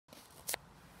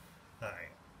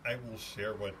I will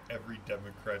share what every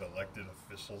Democrat elected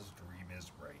official's dream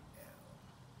is right now.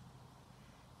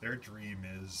 Their dream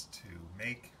is to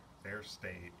make their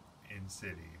state and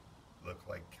city look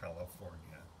like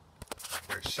California,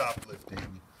 where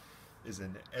shoplifting is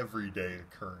an everyday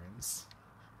occurrence,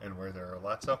 and where there are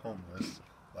lots of homeless,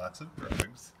 lots of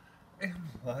drugs, and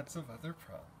lots of other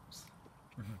problems.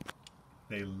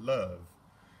 They love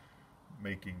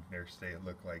making their state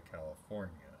look like California,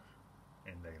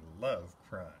 and they love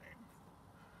crime,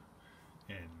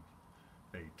 and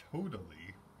they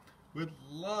totally would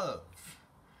love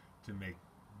to make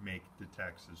the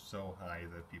taxes so high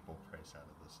that people price out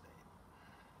of the state,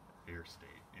 their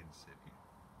state and city.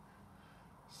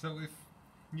 So if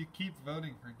you keep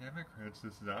voting for Democrats,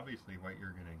 this is obviously what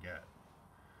you're going to get.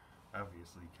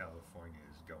 Obviously, California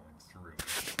is going through,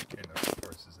 and of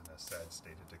course is in a sad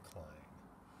state of decline.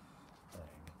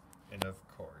 And of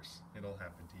course, it'll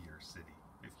happen to your city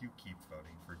if you keep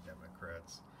voting for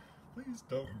Democrats. Please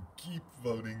don't keep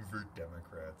voting for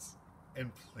Democrats.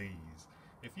 And please,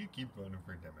 if you keep voting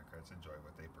for Democrats, enjoy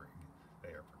what they bring.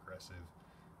 They are progressive,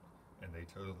 and they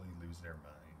totally lose their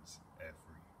minds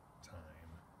every time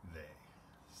they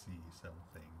see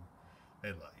something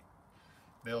they like.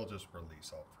 They'll just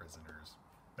release all prisoners.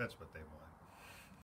 That's what they want.